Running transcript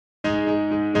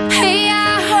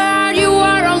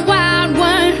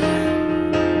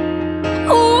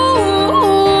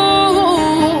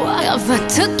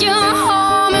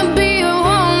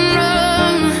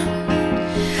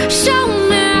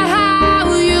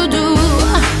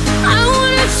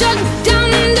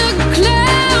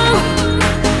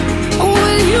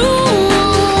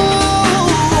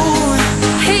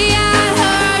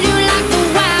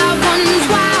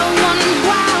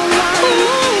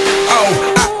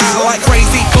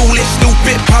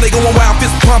party going wild,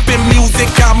 fist pumping music.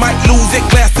 I might lose it.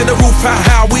 Glass to the roof,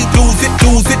 how we lose it,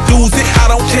 lose it, lose it. I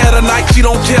don't care tonight, she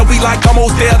don't care. We like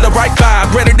almost there, the right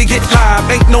vibe, ready to get live.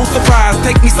 Ain't no surprise,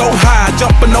 take me so high,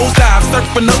 jumping those dives,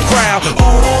 surfing the crowd.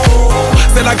 Ooh,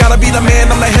 said I gotta be the man,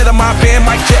 I'm the head of my band.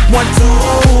 Mic check 1,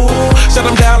 2. Shut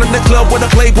them down in the club where the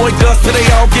Playboy does, till they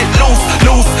all get loose,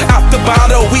 loose. Out the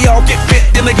bottle, we all get fit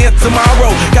in again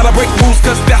tomorrow. Gotta break rules,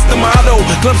 cause that's the motto.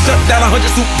 Club shut down, 100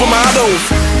 supermodels.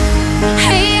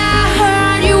 Hey, I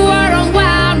heard you were a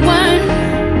wild one.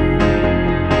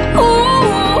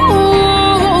 Ooh,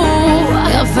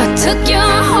 if I took you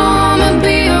home and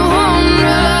be a home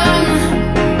run,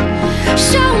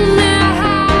 show me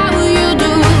how you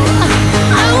do.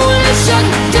 I wanna shut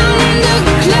down the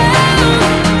club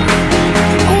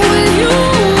with you.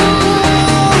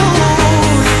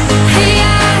 Hey,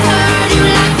 I heard you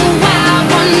like the wild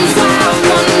ones, wild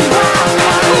ones, wild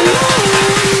ones.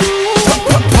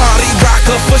 Party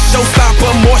rocker for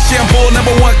showstopper, more shampoo,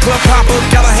 #1 club hopper.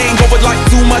 Got a hangover like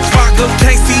too much vodka.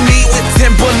 Can't see me with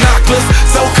 10 binoculars.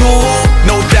 So cool,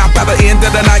 no doubt by the end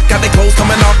of the night, got the clothes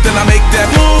coming off, then I make that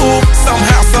move.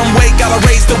 Somehow, some way, gotta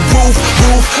raise the roof.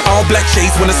 All black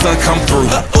shades when the sun come through.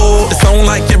 It's on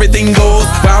like everything goes.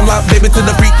 Wild out, baby, to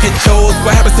the freak it shows.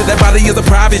 What happens to that body is a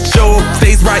private show.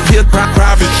 Stays right here,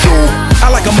 private show. I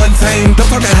like a mundane, don't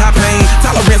talk high pain.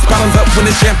 Tolerance bottoms up when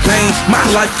it's champagne. My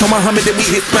life, come Muhammad, then we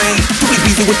hit Spain. Too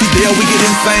easy with you there, we get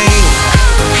insane.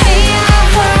 Hey, I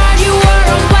heard you were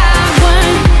a wild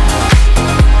one.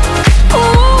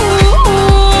 Ooh,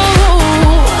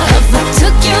 if I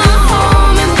took you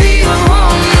home and be a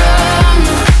home run,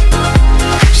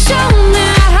 show me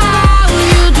how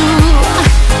you do.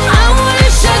 I wanna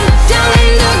shut down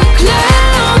the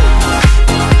club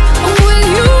with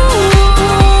you.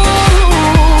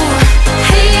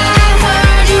 Hey, I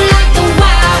heard you like the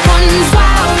wild ones,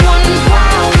 wild ones,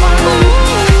 wild ones.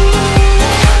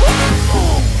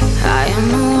 I am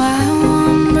a wild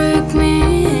one, break me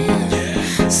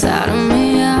in, saddle me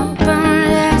up and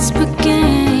let's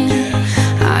begin.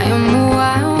 I am a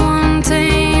wild one,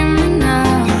 tame me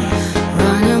now,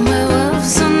 running with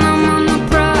wolves and I'm on the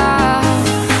prowl.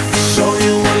 Show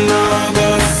you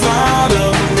another side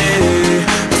of me,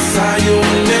 a side you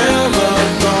never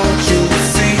thought you'd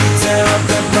see. Tear up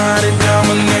that body,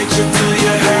 dominate you till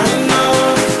you have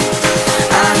enough.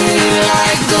 I hear you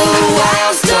like the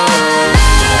wild star.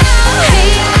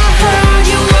 Hey, I heard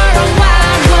you were a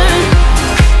wild one.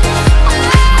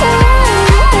 Ooh,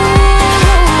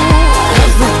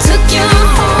 if I took you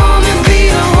home and be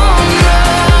a home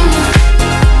run,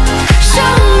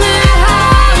 show me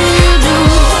how you do.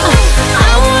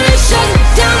 I wanna shut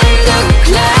down the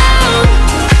club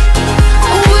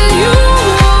with you.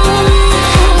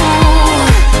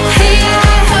 Hey,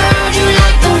 I heard you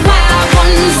like the wild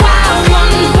ones, wild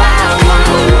ones, wild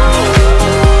ones.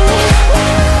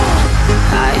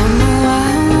 I am a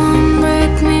wild one,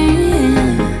 break me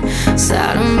in,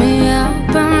 saddle me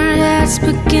up and let's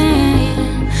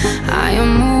begin. I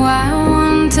am a wild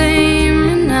one, tame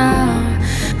me now,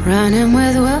 running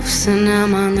with wolves and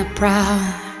I'm on the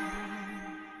prowl.